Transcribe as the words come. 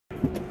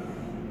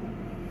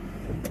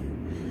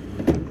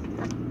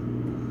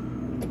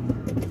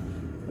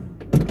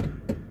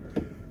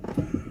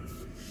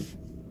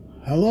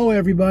Hello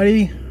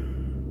everybody.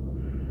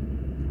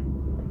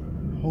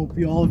 Hope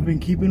you all have been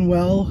keeping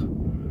well.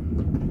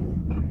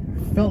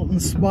 Felt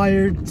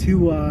inspired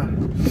to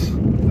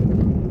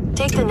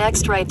Take the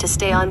next right to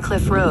stay on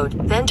Cliff Road,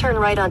 then turn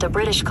right onto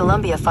British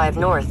Columbia 5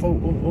 North.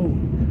 Oh.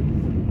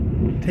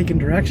 Taking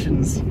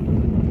directions.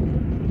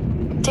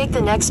 Take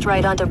the next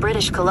right onto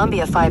British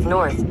Columbia 5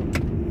 North.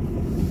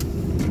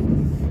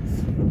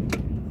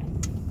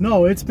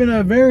 No, it's been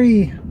a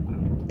very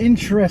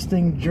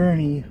interesting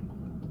journey,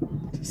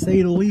 to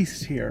say the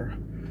least here.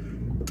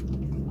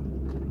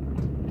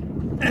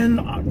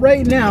 And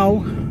right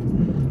now,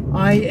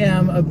 I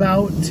am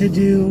about to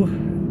do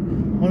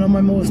one of my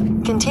most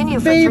Continue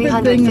for favorite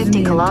things in 350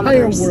 the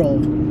kilometers. entire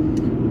world,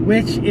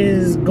 which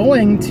is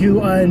going to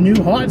a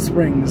new hot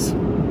springs.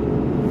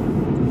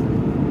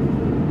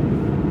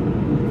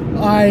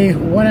 I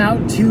went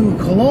out to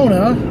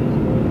Kelowna.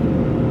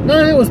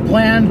 None of it was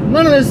planned.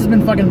 None of this has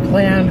been fucking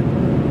planned.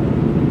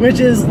 Which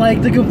is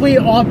like the complete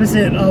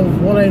opposite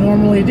of what I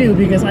normally do,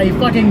 because I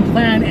fucking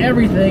plan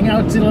everything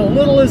out to the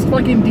littlest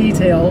fucking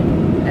detail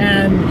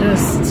and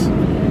just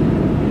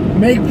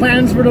make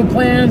plans for the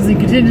plans and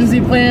contingency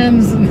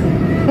plans, and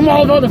I'm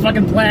all about the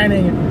fucking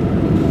planning.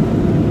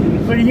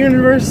 But the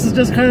universe has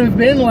just kind of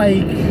been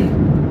like,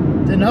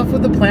 enough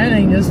with the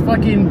planning, just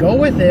fucking go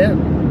with it.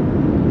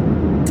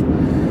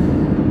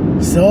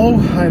 So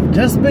I've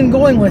just been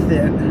going with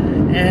it,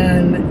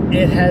 and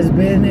it has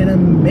been an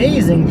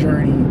amazing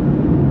journey.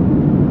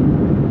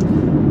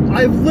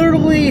 I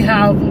literally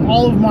have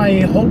all of my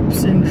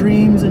hopes and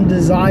dreams and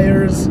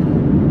desires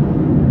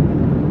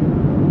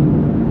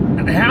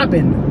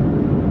happen.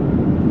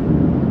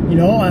 You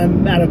know,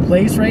 I'm at a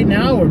place right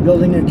now, we're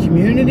building a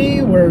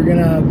community, we're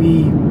gonna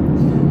be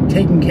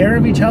taking care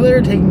of each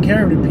other, taking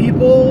care of the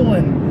people,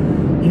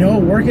 and, you know,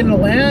 working the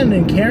land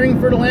and caring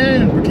for the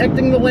land and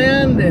protecting the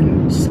land,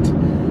 and just,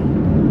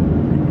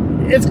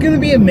 it's gonna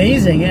be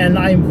amazing. And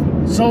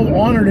I'm so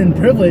honored and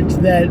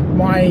privileged that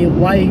my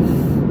life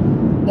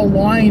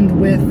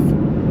aligned with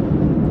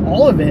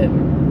all of it.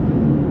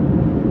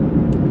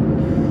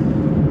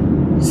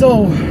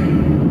 So,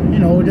 you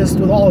know, just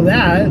with all of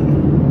that,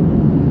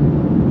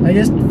 I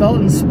just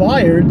felt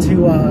inspired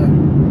to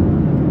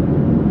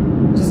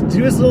just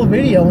do this little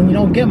video and, you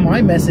know, get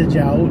my message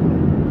out.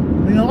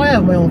 You know, I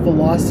have my own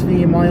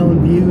philosophy, my own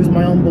views,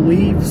 my own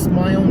beliefs,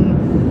 my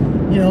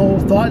own, you know,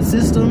 thought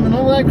system and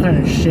all that kind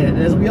of shit,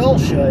 as we all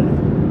should.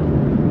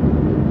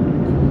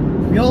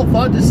 We all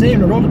thought the same,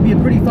 the world would be a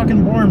pretty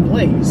fucking boring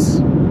place.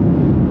 You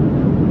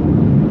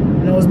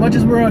know, as much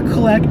as we're a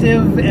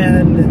collective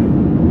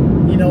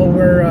and, you know,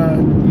 we're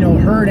you know,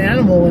 herd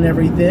animal and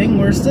everything,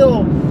 we're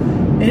still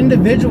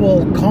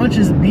individual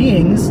conscious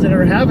beings that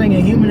are having a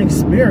human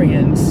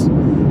experience,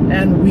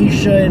 and we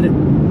should,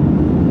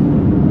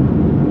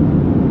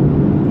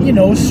 you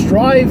know,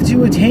 strive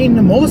to attain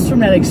the most from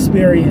that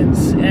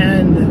experience,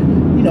 and,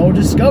 you know,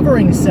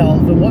 discovering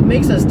self and what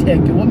makes us tick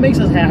and what makes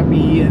us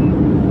happy, and,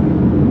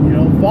 you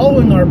know,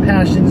 following our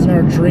passions and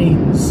our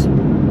dreams.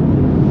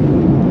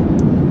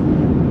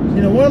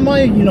 You know, one of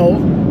my, you know,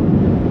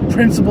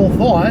 principal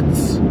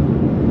thoughts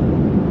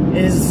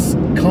is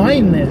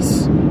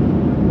kindness.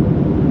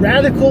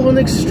 Radical and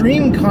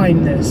extreme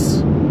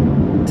kindness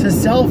to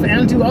self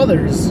and to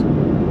others.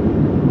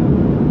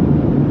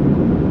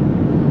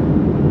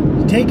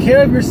 Take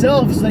care of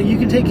yourself so that you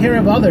can take care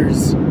of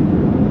others. You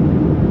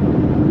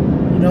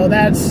know,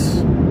 that's,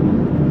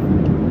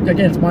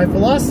 again, it's my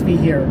philosophy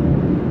here.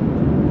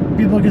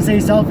 People can say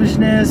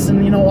selfishness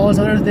and, you know, all this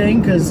other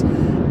thing, because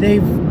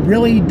they've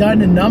really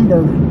done a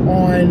number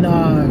on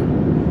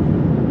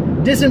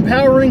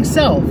disempowering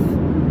self.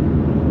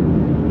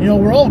 You know,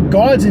 we're all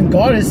gods and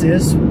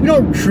goddesses. We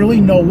don't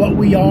truly know what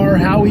we are,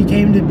 how we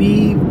came to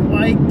be.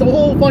 Like, the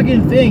whole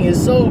fucking thing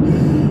is so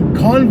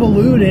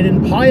convoluted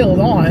and piled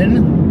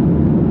on.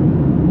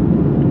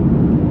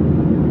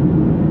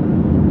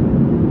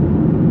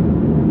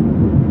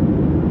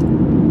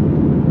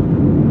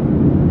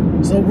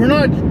 So we're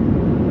not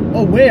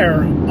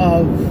aware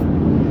of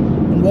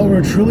what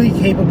we're truly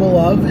capable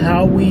of,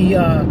 how we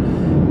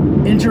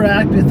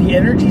interact with the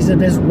energies of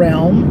this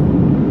realm,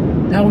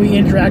 how we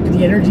interact with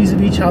the energies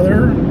of each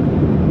other.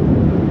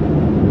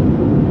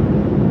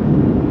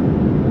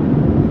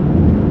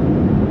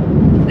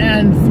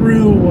 And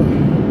through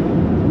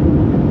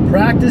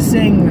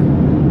practicing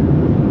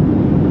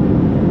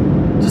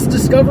just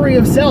discovery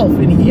of self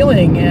and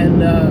healing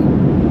and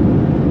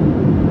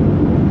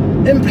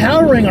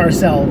empowering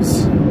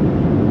ourselves,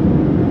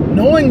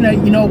 knowing that,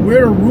 you know,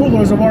 we're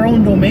rulers of our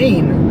own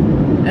domain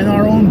and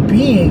our own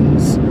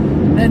beings,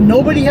 and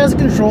nobody has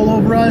control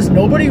over us,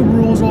 nobody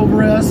rules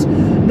over us,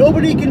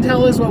 nobody can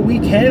tell us what we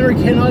can or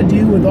cannot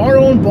do with our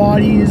own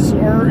bodies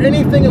or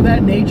anything of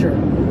that nature.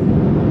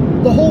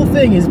 The whole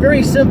thing is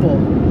very simple.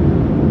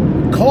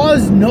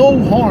 Cause no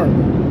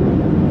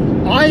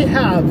harm. I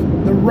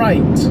have the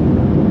right.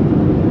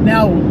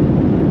 Now,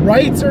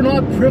 rights are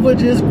not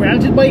privileges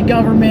granted by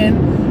government.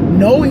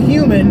 No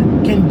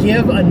human can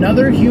give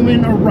another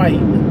human a right.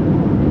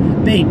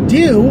 They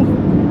do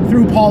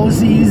through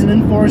policies and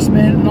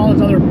enforcement and all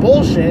this other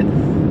bullshit,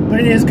 but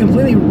it is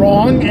completely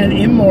wrong and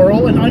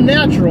immoral and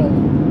unnatural.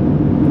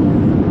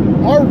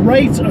 Our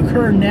rights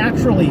occur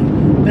naturally.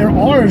 They're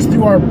ours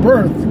through our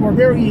birth, through our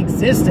very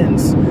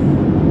existence.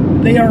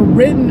 They are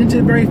written into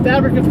the very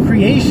fabric of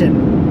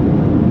creation.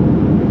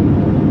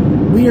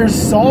 We are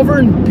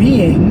sovereign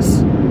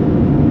beings,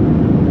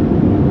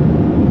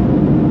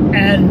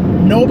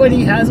 and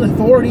nobody has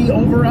authority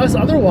over us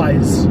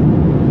otherwise.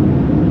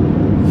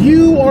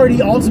 You are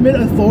the ultimate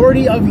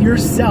authority of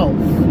yourself,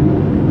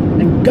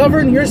 and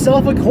govern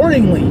yourself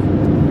accordingly.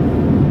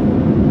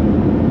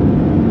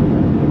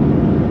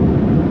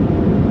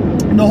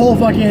 And the whole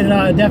fucking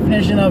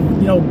definition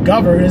of,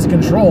 govern is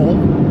control.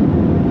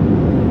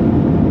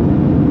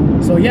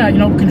 So yeah,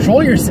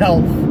 control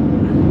yourself.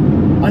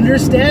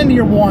 Understand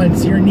your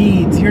wants, your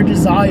needs, your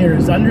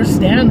desires.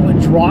 Understand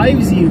what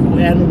drives you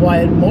and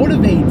what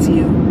motivates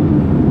you.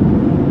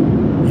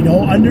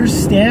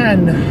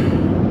 Understand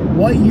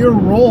what your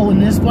role in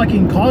this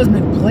fucking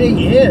cosmic play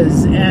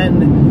is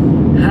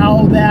and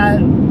how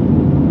that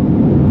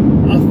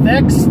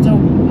affects the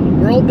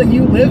world that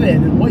you live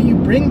in and what you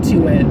bring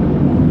to it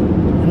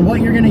and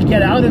what you're going to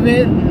get out of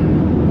it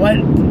and what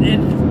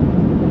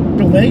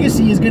the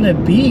legacy is going to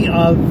be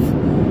of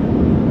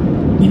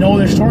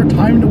the short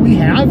time that we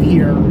have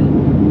here.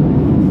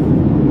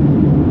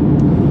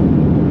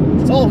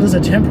 It's all just a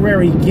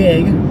temporary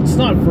gig. It's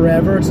not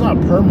forever. It's not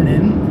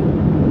permanent.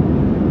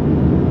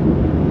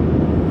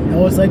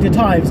 It's like the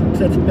tides.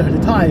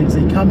 The tides.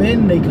 They come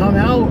in, they come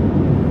out.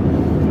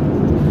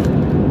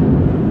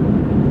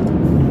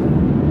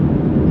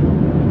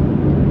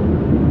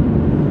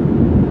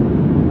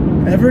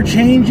 Ever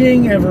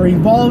changing, ever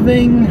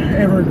evolving,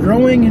 ever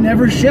growing, and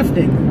ever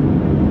shifting.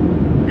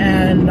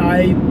 And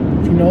I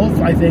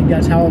think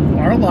that's how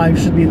our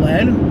lives should be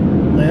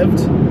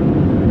lived.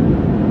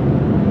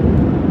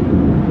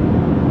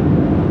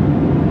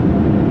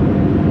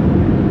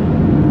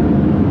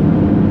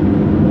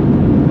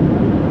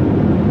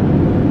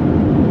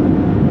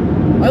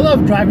 I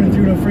love driving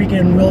through the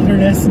freaking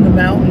wilderness and the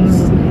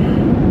mountains.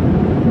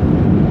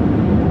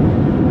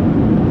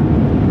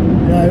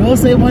 I will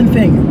say one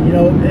thing,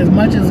 as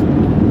much as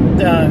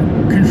the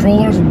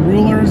controllers and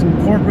rulers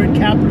and corporate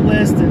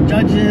capitalists and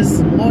judges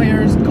and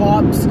lawyers,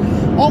 cops,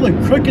 all the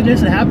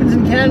crookedness that happens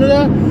in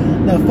Canada,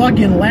 the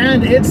fucking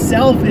land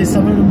itself is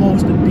some of the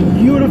most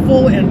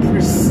beautiful and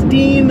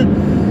pristine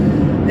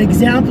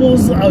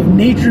examples of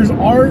nature's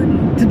art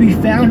to be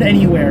found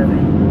anywhere.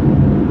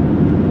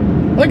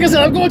 Like I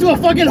said, I'm going to a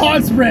fucking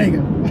hot spring.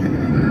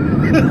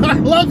 I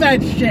love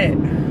that shit.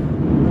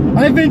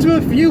 I've been to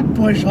a few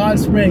bush hot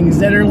springs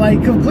that are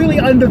like completely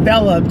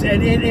undeveloped,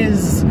 and it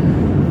is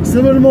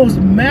some of the most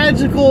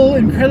magical,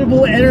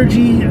 incredible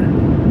energy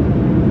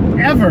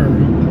ever.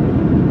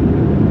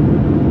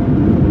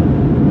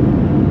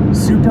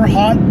 Super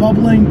hot,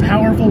 bubbling,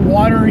 powerful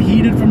water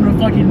heated from the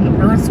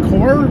fucking Earth's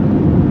core?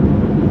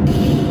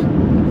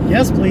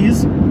 Yes,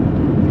 please.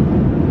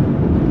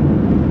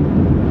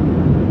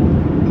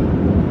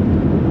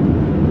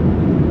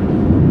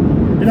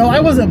 I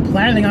wasn't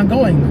planning on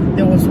going.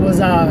 I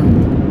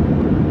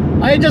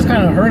had just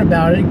kind of heard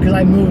about it because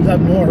I moved up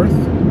north.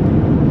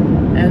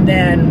 And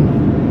then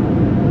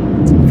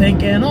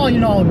thinking,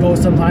 I'll go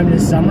sometime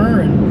this summer.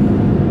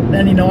 And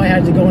then, I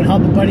had to go and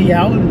help a buddy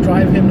out and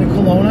drive him to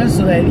Kelowna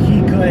so that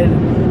he could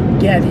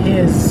get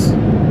his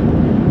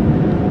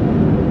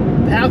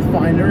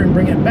Pathfinder and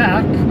bring it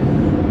back.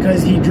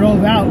 Because he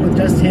drove out with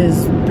just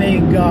his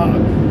big,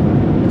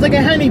 it's like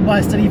a Hemi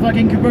bus that he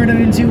fucking converted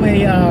into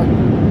a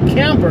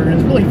camper, and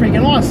it's really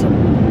freaking awesome.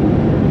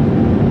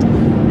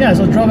 Yeah,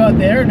 so I drove out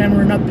there, and then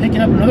we're not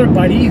picking up another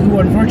buddy who,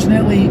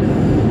 unfortunately,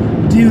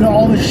 due to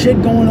all the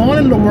shit going on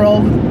in the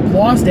world,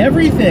 lost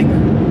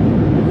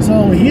everything.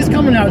 So he's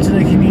coming out to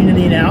the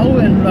community now,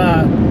 and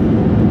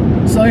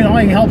so I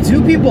can help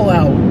two people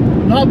out.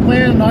 Not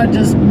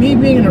just me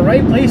being in the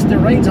right place at the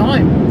right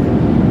time.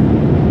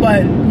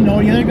 But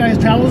the other guy's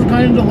travels are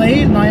kind of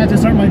delayed, and I have to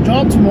start my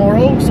job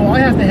tomorrow, so I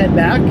have to head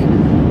back.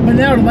 But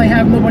now that I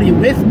have nobody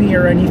with me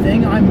or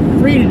anything, I'm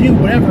free to do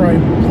whatever I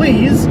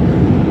please.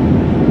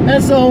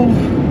 And so,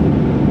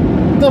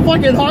 the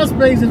fucking hot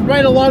springs is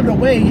right along the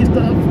way. He's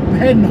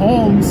heading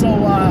home. So,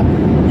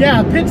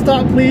 yeah, pit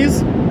stop,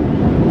 please.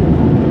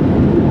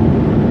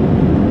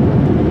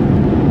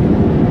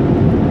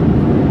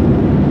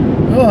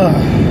 Ugh.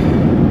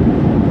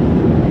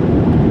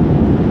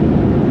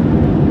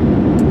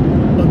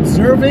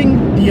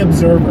 Observing the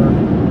observer.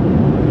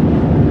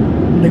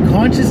 The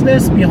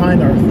consciousness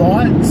behind our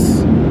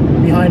thoughts,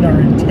 behind our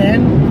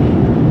intent.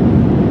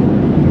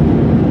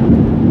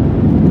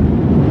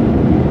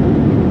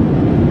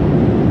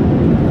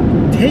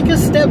 Take a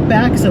step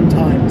back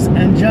sometimes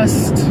and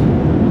just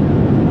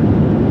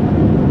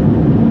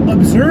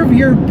observe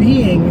your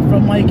being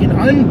from like an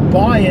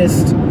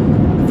unbiased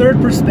third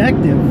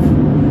perspective.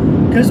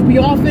 Because we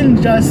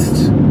often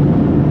just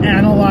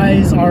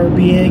analyze our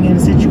being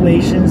and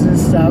situations and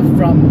stuff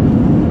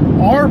from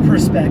our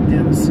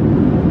perspectives.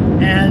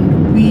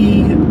 And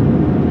we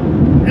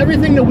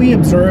everything that we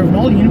observe and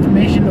all the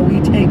information that we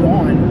take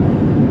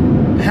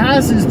on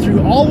passes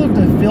through all of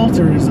the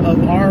filters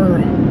of our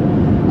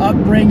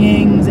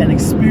upbringings and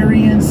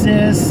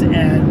experiences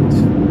and,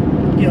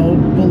 you know,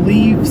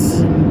 beliefs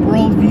and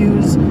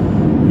worldviews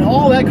and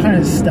all that kind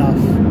of stuff.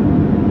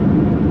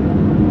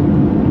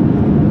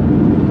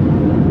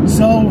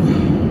 So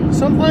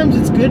sometimes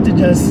it's good to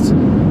just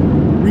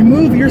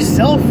remove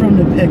yourself from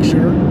the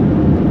picture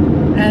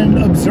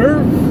and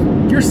observe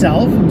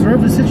yourself,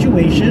 observe the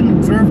situation,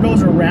 observe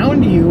those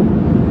around you,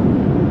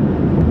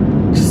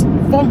 just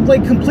from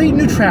like complete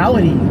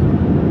neutrality.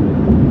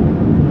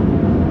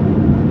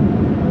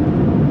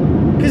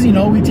 Because, you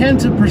know, we tend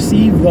to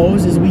perceive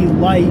those as we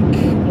like,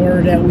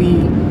 or that we,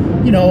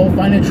 you know,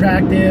 find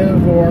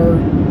attractive or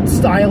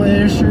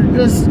stylish, or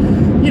just,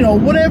 you know,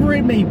 whatever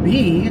it may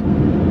be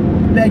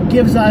that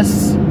gives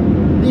us,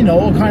 you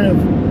know, a kind of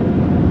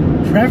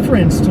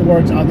preference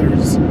towards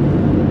others.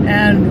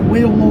 And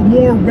we will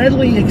more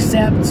readily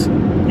accept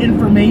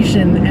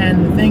information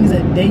and things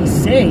that they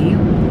say,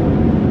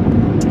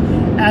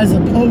 as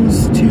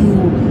opposed to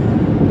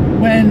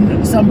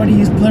when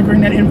somebody is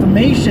delivering that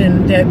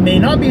information that may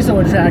not be so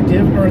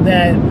attractive, or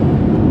that,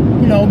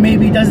 you know,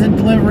 maybe doesn't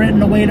deliver it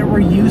in a way that we're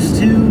used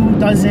to,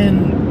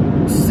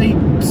 doesn't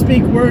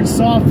speak words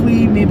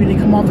softly, maybe they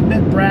come off a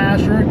bit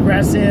brash or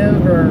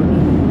aggressive or,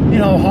 you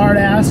know,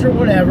 hard-ass or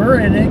whatever,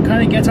 and it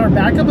kind of gets our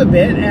back up a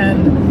bit,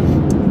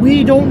 and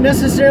we don't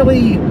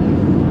necessarily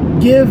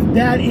give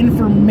that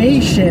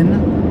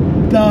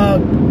information the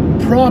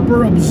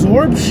proper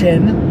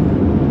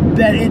absorption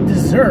that it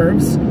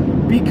deserves,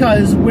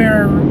 because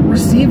we're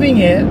receiving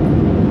it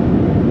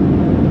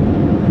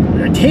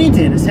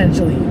tainted,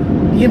 essentially.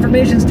 The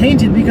information's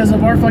tainted because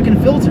of our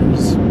fucking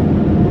filters.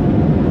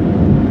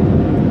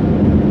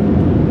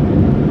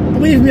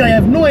 Believe me, I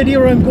have no idea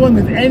where I'm going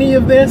with any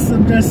of this.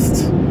 I'm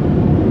just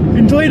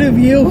enjoy the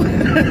view.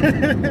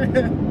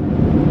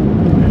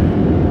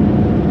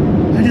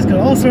 I just got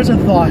all sorts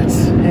of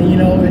thoughts, and you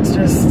know, it's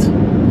just,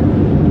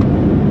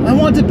 I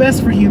want the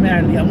best for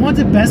humanity. I want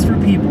the best for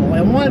people.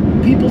 I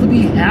want people to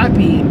be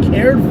happy and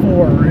cared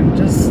for, and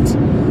just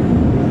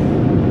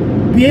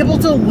be able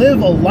to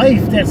live a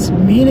life that's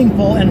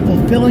meaningful and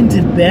fulfilling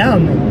to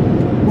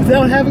them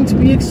without having to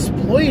be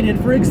exploited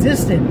for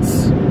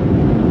existence.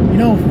 You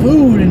know,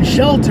 food and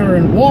shelter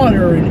and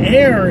water and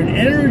air and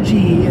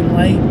energy, and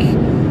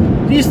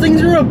like, these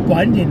things are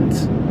abundant.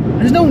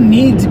 There's no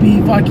need to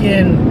be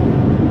fucking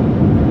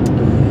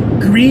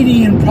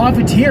greedy and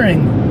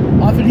profiteering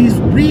off of these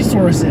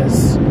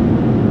resources.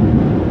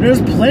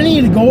 There's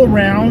plenty to go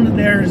around.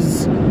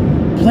 There's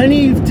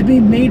plenty to be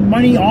made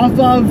money off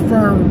of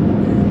for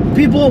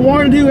people that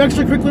want to do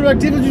extracurricular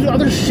activities,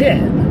 other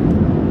shit.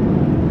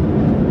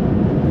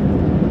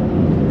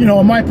 You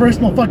know, my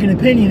personal fucking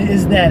opinion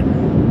is that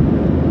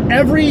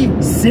every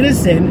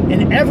citizen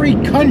in every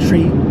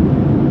country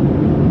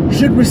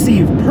should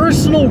receive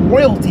personal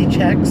royalty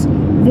checks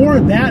for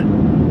that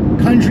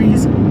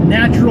country's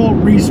natural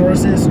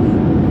resources,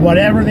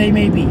 whatever they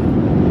may be.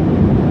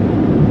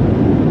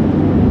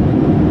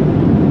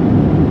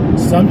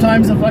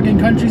 Sometimes the fucking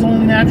country's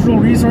only natural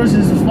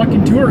resources is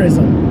fucking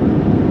tourism.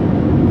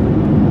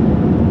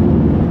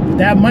 But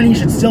that money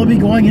should still be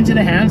going into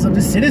the hands of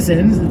the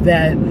citizens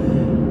that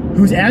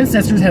whose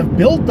ancestors have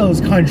built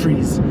those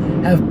countries,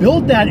 have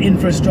built that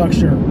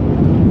infrastructure.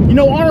 You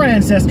know, our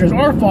ancestors,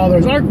 our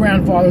fathers, our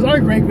grandfathers, our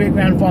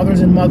great-great-grandfathers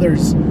and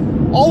mothers,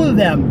 all of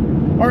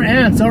them, our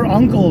aunts, our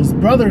uncles,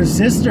 brothers,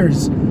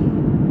 sisters,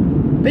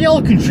 they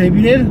all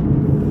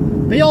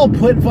contributed. They all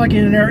put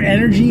fucking their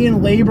energy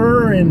and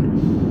labor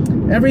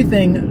and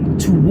everything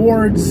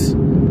towards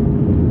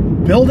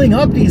building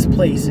up these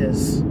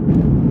places.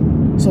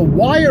 So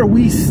why are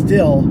we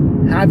still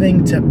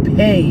having to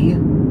pay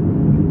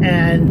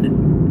and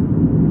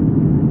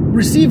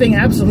receiving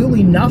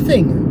absolutely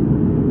nothing?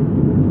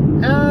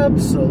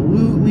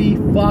 Absolutely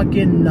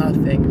fucking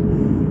nothing.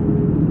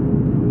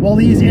 While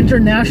these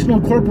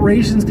international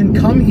corporations can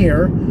come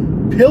here,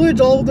 pillage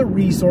all of the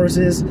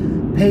resources,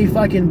 pay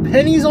fucking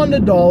pennies on the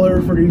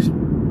dollar for these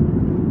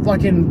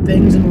fucking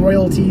things and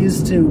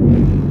royalties to,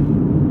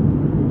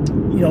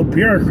 you know,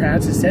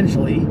 bureaucrats,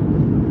 essentially.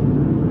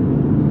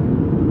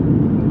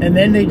 And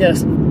then they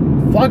just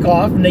fuck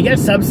off, and they get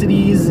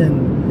subsidies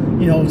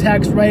and, you know,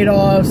 tax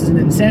write-offs and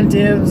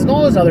incentives and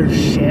all this other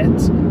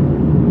shit.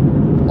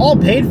 All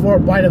paid for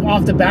by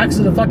off the backs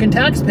of the fucking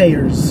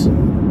taxpayers.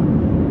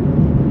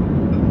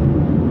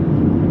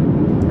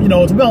 You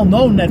know, it's well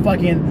known that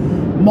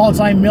fucking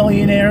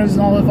multi-millionaires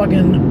and all the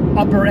fucking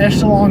upper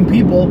echelon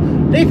people,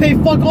 they pay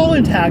fuck all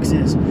in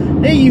taxes.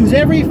 They use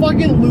every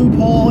fucking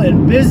loophole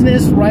and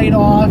business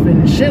write-off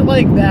and shit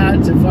like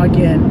that to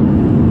fucking,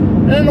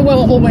 I don't know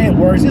the whole way it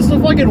works. It's the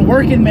fucking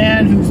working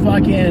man who's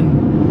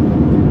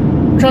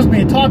fucking, trust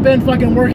me, a top-end fucking working